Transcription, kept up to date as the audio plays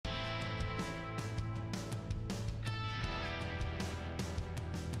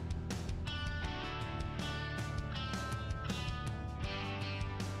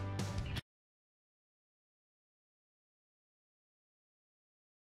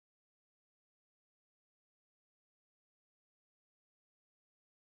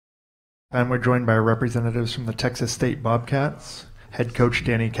And we're joined by representatives from the Texas State Bobcats, head coach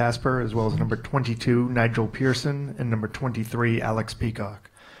Danny Casper, as well as number 22, Nigel Pearson, and number 23, Alex Peacock.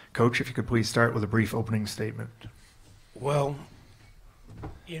 Coach, if you could please start with a brief opening statement. Well,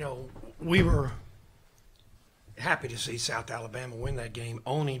 we were happy to see South Alabama win that game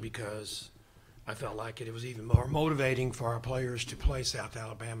only because I felt like it was even more motivating for our players to play South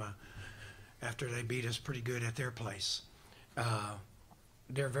Alabama after they beat us pretty good at their place.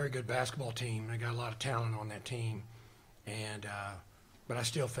 They're a very good basketball team. They got a lot of talent on that team, but I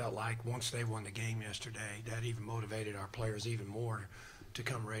still felt like once they won the game yesterday, that even motivated our players even more to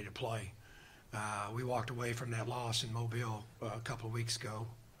come ready to play. We walked away from that loss in Mobile a couple of weeks ago.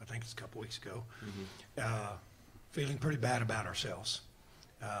 I think it's a couple of weeks ago, feeling pretty bad about ourselves,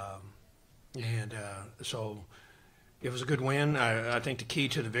 so it was a good win. I think the key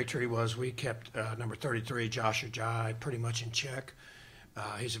to the victory was we kept number 33, Josh Ajay, pretty much in check.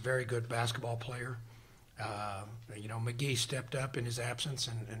 He's a very good basketball player. McGee stepped up in his absence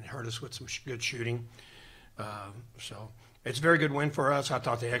and hurt us with some good shooting. So it's a very good win for us. I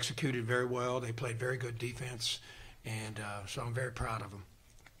thought they executed very well. They played very good defense, and so I'm very proud of them,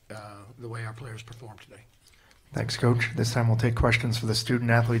 the way our players performed today. Thanks, Coach. This time we'll take questions for the student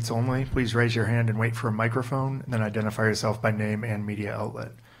athletes only. Please raise your hand and wait for a microphone, and then identify yourself by name and media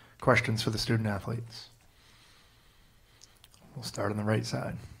outlet. Questions for the student athletes. We'll start on the right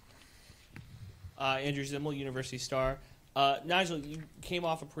side. Andrew Zimmel, University Star. Nigel, you came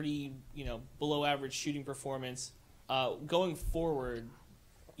off a pretty, below average shooting performance. Going forward,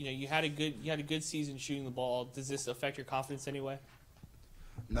 you had a good season shooting the ball. Does this affect your confidence anyway?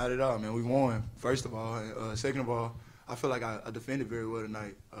 Not at all, man. We won, first of all. Second of all, I feel like I defended very well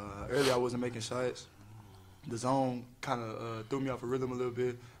tonight. Earlier I wasn't making shots. The zone kind of threw me off a rhythm a little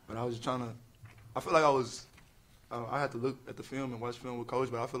bit, but I was just trying to – I feel like I had to look at the film and watch film with Coach,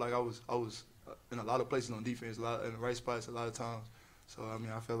 but I feel like I was in a lot of places on defense, in the right spots a lot of times. So,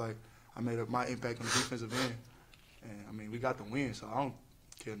 I feel like I made my impact on the defensive end. And, we got the win, so I don't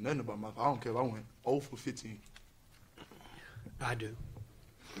care nothing about I don't care if I went 0 for 15. I do.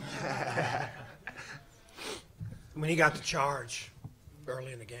 When he got the charge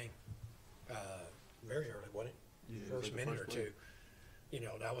early in the game, very early, wasn't it? Yeah, first minute or play. two.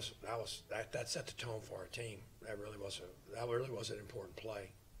 That set the tone for our team. That really was an important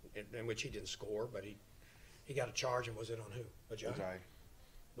play, in which he didn't score, but he got a charge. And was it on who? Ajay?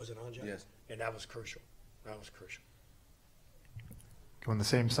 Was it on Ajay? Yes. And that was crucial. Go on the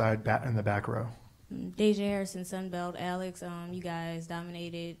same side, in the back row. Deja Harrison, Sunbelt. Alex, you guys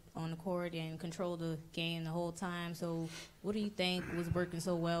dominated on the court and controlled the game the whole time. So what do you think was working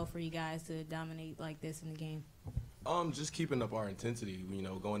so well for you guys to dominate like this in the game? Just keeping up our intensity.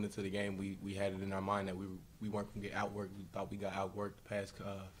 Going into the game, we had it in our mind that we weren't going to get outworked. We thought we got outworked the past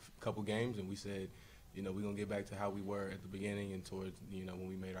couple games, and we said, we're going to get back to how we were at the beginning and towards, when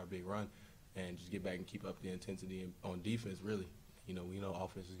we made our big run, and just get back and keep up the intensity on defense, really. We know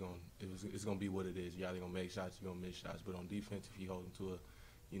offense is going to be what it is. You're either going to make shots, you're going to miss shots. But on defense, if you hold them to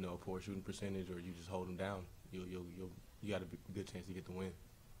a poor shooting percentage, or you just hold them down, you got a good chance to get the win.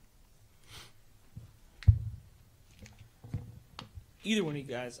 Either one of you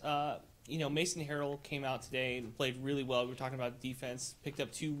guys. Mason Harrell came out today and played really well. We were talking about defense, picked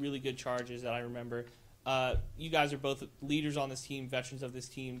up 2 really good charges that I remember. You guys are both leaders on this team, veterans of this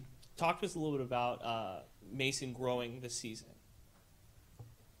team. Talk to us a little bit about Mason growing this season.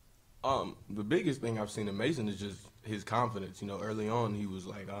 The biggest thing I've seen in Mason is just his confidence. Early on he was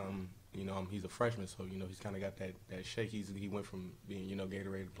like, he's a freshman, so he's kind of got that shake. He went from being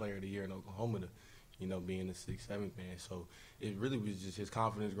Gatorade Player of the Year in Oklahoma to being the 6th, 7th man. So it really was just his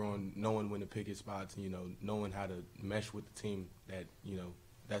confidence growing, knowing when to pick his spots, knowing how to mesh with the team.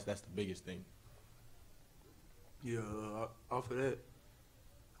 That's the biggest thing. Yeah, off of that,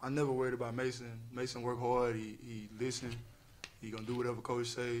 I never worried about Mason. Mason worked hard. He listened. He gonna do whatever coach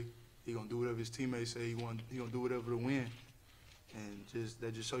say. He gonna do whatever his teammates say. He gonna do whatever to win. And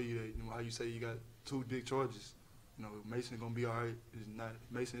that just show you that how you say you got 2 big charges. Mason gonna be all right.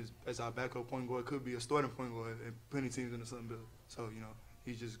 Mason is, as our backup point guard, could be a starting point guard and plenty of teams in the Sun Belt. So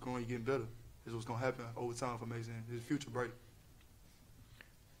he's just growing, getting better. This is what's gonna happen over time for Mason. His future bright.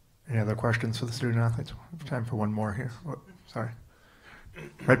 Any other questions for the student athletes? We have time for one more here. Oh, sorry.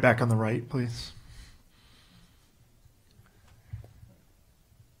 Right back on the right, please.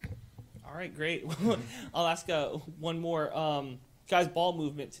 All right, great. I'll ask one more. Guys, ball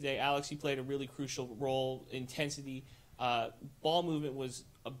movement today. Alex, you played a really crucial role. Intensity. Ball movement was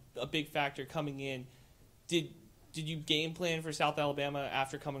a big factor coming in. Did you game plan for South Alabama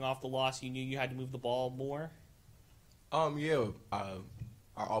after coming off the loss? You knew you had to move the ball more? Yeah.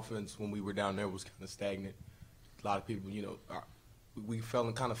 our offense when we were down there was kind of stagnant. A lot of people, we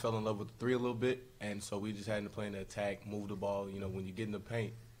kind of fell in love with the three a little bit, and so we just had to play in the attack, move the ball. When you get in the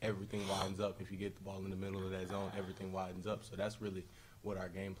paint, everything widens up. If you get the ball in the middle of that zone, everything widens up. So that's really what our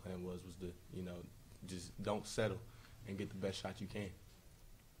game plan was to, just don't settle and get the best shot you can.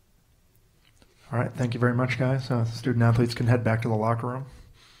 All right, thank you very much, guys. Student athletes can head back to the locker room.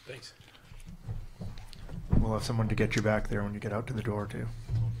 Thanks. We'll have someone to get you back there when you get out to the door, too.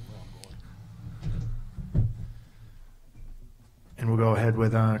 And we'll go ahead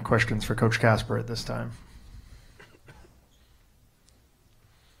with questions for Coach Casper at this time.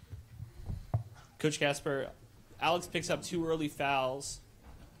 Coach Casper, Alex picks up 2 early fouls.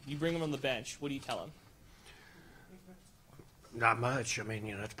 You bring him on the bench. What do you tell him? Not much. I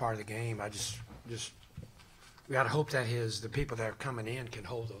mean, that's part of the game. I just we got to hope that the people that are coming in can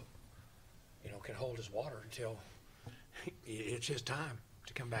hold his water until it's his time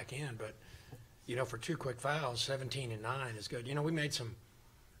to come back in. But for 2 quick fouls, 17 and 9 is good.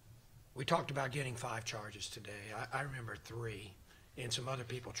 We talked about getting 5 charges today. I remember 3, and some other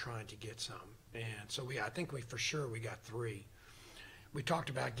people trying to get some. And so I think we got 3. We talked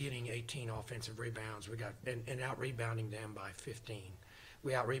about getting 18 offensive rebounds. We got and out rebounding them by 15.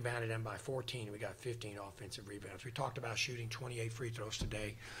 We out rebounded them by 14. And we got 15 offensive rebounds. We talked about shooting 28 free throws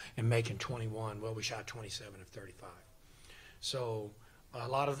today and making 21. Well, we shot 27 of 35. So a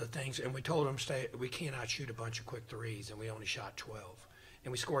lot of the things, and we told them we cannot shoot a bunch of quick threes, and we only shot 12,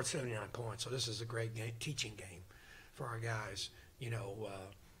 and we scored 79 points. So this is a great teaching game for our guys.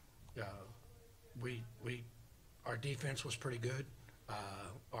 Our defense was pretty good.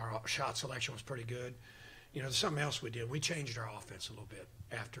 Our shot selection was pretty good. There's something else we did. We changed our offense a little bit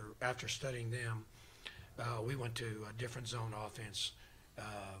after studying them. We went to a different zone offense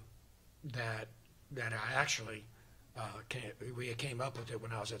that I actually we came up with it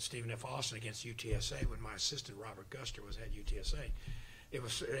when I was at Stephen F. Austin against UTSA when my assistant Robert Guster was at UTSA. They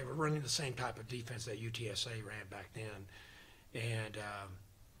were running the same type of defense that UTSA ran back then, and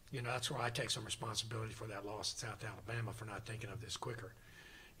that's where I take some responsibility for that loss at South Alabama for not thinking of this quicker.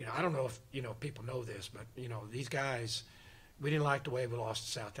 I don't know if people know this, but these guys, we didn't like the way we lost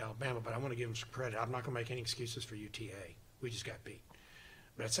to South Alabama, but I want to give them some credit. I'm not going to make any excuses for UTA. We just got beat.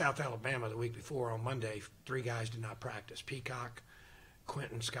 But at South Alabama the week before on Monday, 3 guys did not practice: Peacock,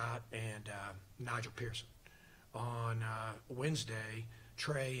 Quentin Scott, and Nigel Pearson. On Wednesday,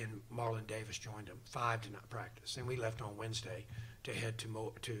 Trey and Marlon Davis joined them. 5 did not practice, and we left on Wednesday to head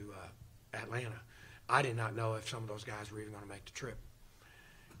to Atlanta. I did not know if some of those guys were even going to make the trip.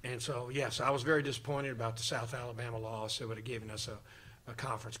 And so, yes, I was very disappointed about the South Alabama loss. It would have given us a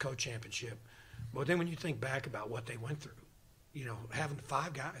conference co-championship. But then when you think back about what they went through, having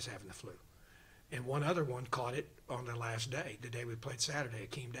 5 guys having the flu, and one other one caught it on the last day, the day we played Saturday,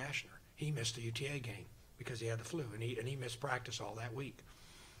 Akeem Dashner. He missed the UTA game because he had the flu, and he missed practice all that week.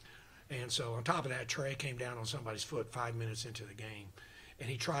 And so on top of that, Trey came down on somebody's foot 5 minutes into the game, and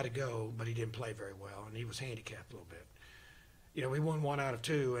he tried to go, but he didn't play very well, and he was handicapped a little bit. We won 1 out of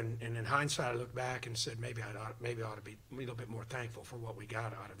 2, and in hindsight, I looked back and said maybe I ought to be a little bit more thankful for what we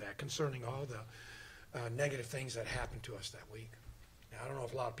got out of that, concerning all the negative things that happened to us that week. Now, I don't know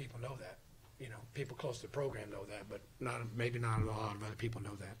if a lot of people know that. People close to the program know that, but maybe not a lot of other people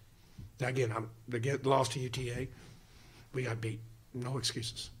know that. Now, again, the loss to UTA, we got beat. No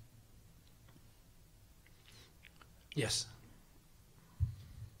excuses. Yes.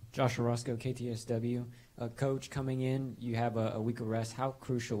 Joshua Roscoe, KTSW. Coach, coming in, you have a week of rest. How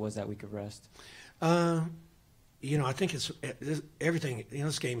crucial was that week of rest? I think it's everything.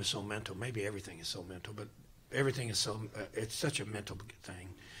 This game is so mental. Maybe everything is so mental, but everything is it's such a mental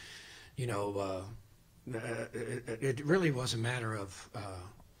thing. It really was a matter of,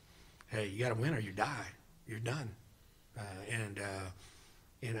 hey, you got to win or you die. You're done. And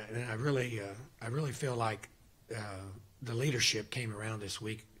I really feel like the leadership came around this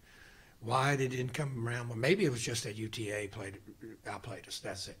week. Why they didn't come around? Well, maybe it was just that UTA outplayed us.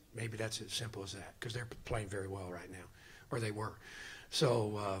 That's it. Maybe that's as simple as that, because they're playing very well right now, or they were.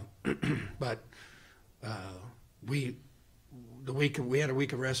 So, but we had a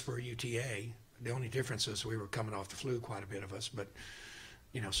week of rest for UTA. The only difference is we were coming off the flu, quite a bit of us. But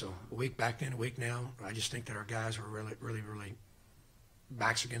so a week back then, a week now. I just think that our guys were really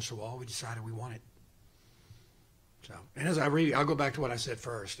backs against the wall. We decided we won it. So, and as I'll go back to what I said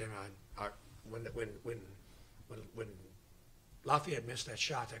first. And when Lafayette missed that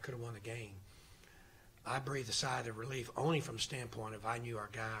shot that could have won the game, I breathed a sigh of relief only from the standpoint of I knew our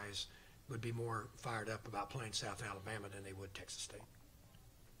guys would be more fired up about playing South Alabama than they would Texas State.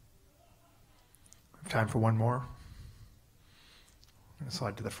 Time for one more.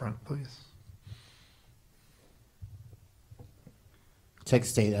 Slide to the front, please.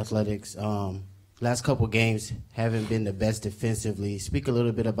 Texas State Athletics. Last couple games haven't been the best defensively. Speak a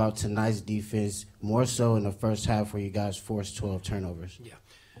little bit about tonight's defense, more so in the first half where you guys forced 12 turnovers. Yeah,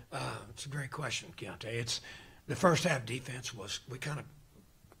 it's a great question, Keontae. It's the first half defense was we kind of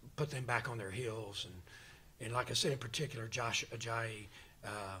put them back on their heels, and like I said in particular, Josh Ajayi,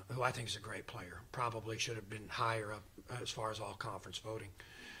 who I think is a great player, probably should have been higher up as far as all conference voting.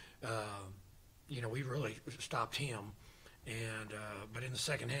 We really stopped him. And but in the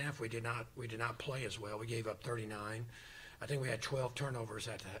second half, we did not play as well. We gave up 39. I think we had 12 turnovers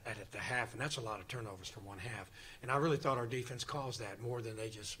at the half, and that's a lot of turnovers for one half. And I really thought our defense caused that more than they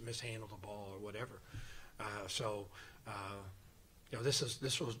just mishandled the ball or whatever. This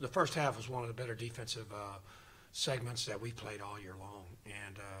was the first half was one of the better defensive segments that we played all year long.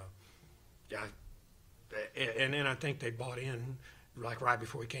 And then I think they bought in. Like right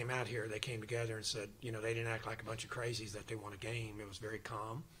before we came out here, they came together and said, they didn't act like a bunch of crazies that they won a game. It was very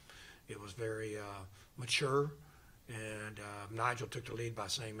calm. It was very mature. And Nigel took the lead by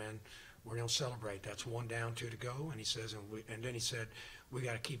saying, man, we're going to celebrate. That's 1 down, 2 to go. And he says, and then he said, we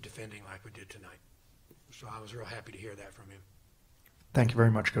got to keep defending like we did tonight. So I was real happy to hear that from him. Thank you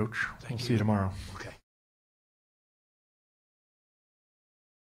very much, Coach. Thank We'll you. see you tomorrow. Okay.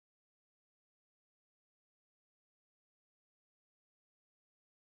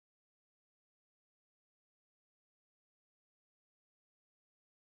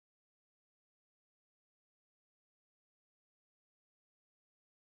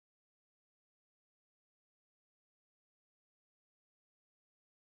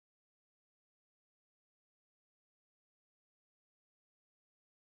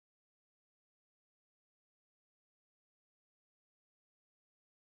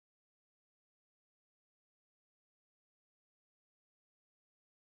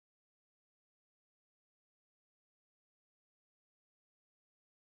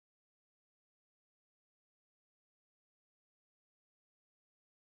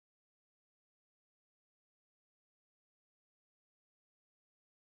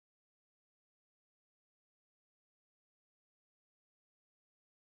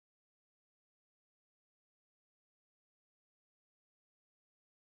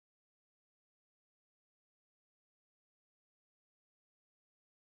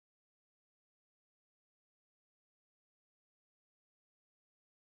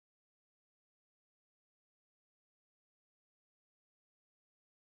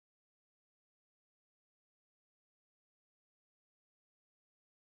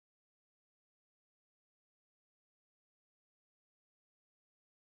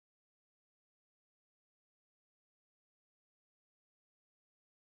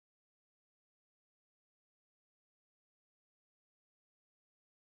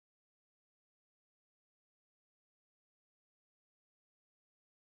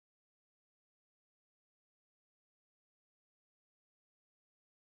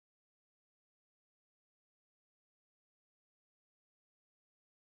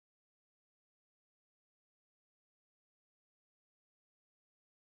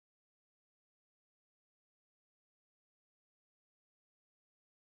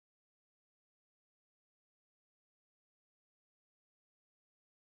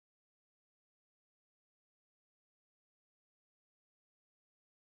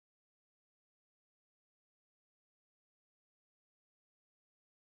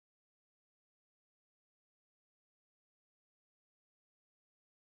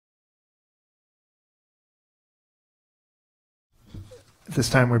 At this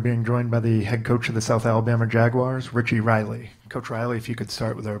time, we're being joined by the head coach of the South Alabama Jaguars, Richie Riley. Coach Riley, if you could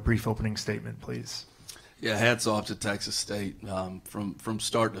start with a brief opening statement, please. Yeah, hats off to Texas State. From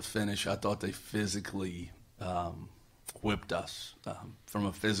start to finish, I thought they physically whipped us from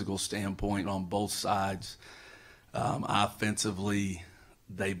a physical standpoint on both sides. Offensively,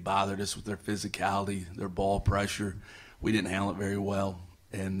 they bothered us with their physicality, their ball pressure. We didn't handle it very well.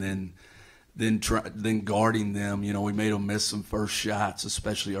 And then guarding them, we made them miss some first shots,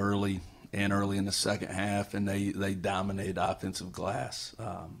 especially early in the second half, and they dominated offensive glass.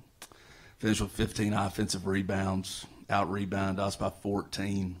 Finished with 15 offensive rebounds, out-rebounded us by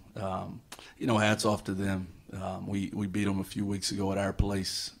 14. Hats off to them. We beat them a few weeks ago at our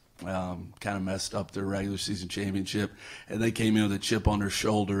place, kind of messed up their regular season championship, and they came in with a chip on their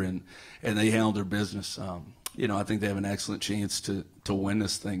shoulder, and they handled their business. I think they have an excellent chance to win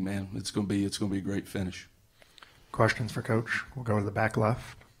this thing, man. It's gonna be a great finish. Questions for Coach? We'll go to the back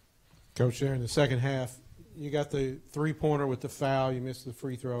left. Coach, there in the second half, you got the three-pointer with the foul, you missed the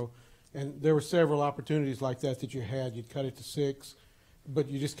free throw, and there were several opportunities like that you had. You'd cut it to 6, but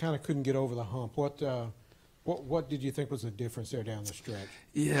you just kind of couldn't get over the hump. What did you think was the difference there down the stretch?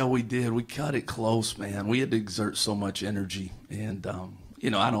 Yeah, we did. We cut it close, man. We had to exert so much energy, and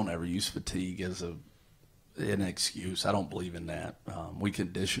I don't ever use fatigue as an excuse. I don't believe in that. We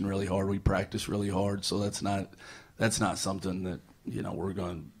condition really hard. We practice really hard, so that's not something that we're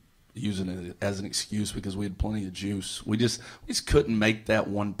going to use it as an excuse because we had plenty of juice. We just couldn't make that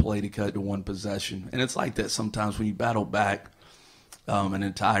one play to cut to one possession, and it's like that sometimes when you battle back an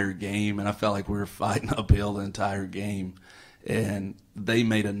entire game, and I felt like we were fighting uphill the entire game, and they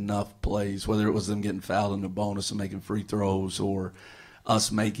made enough plays, whether it was them getting fouled in the bonus and making free throws or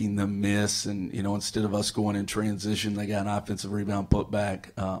us making them miss, and instead of us going in transition, they got an offensive rebound put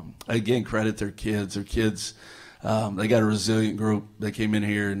back. Again, credit their kids. They got a resilient group. They came in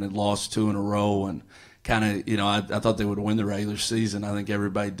here and had lost 2 in a row, and kind of, I thought they would win the regular season. I think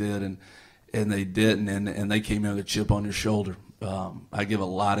everybody did, and they didn't, and they came in with a chip on their shoulder. I give a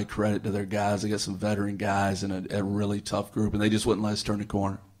lot of credit to their guys. They got some veteran guys and a really tough group, and they just wouldn't let us turn the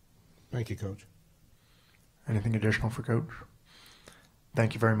corner. Thank you, Coach. Anything additional for Coach?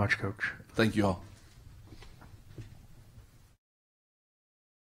 Thank you very much, Coach. Thank you all.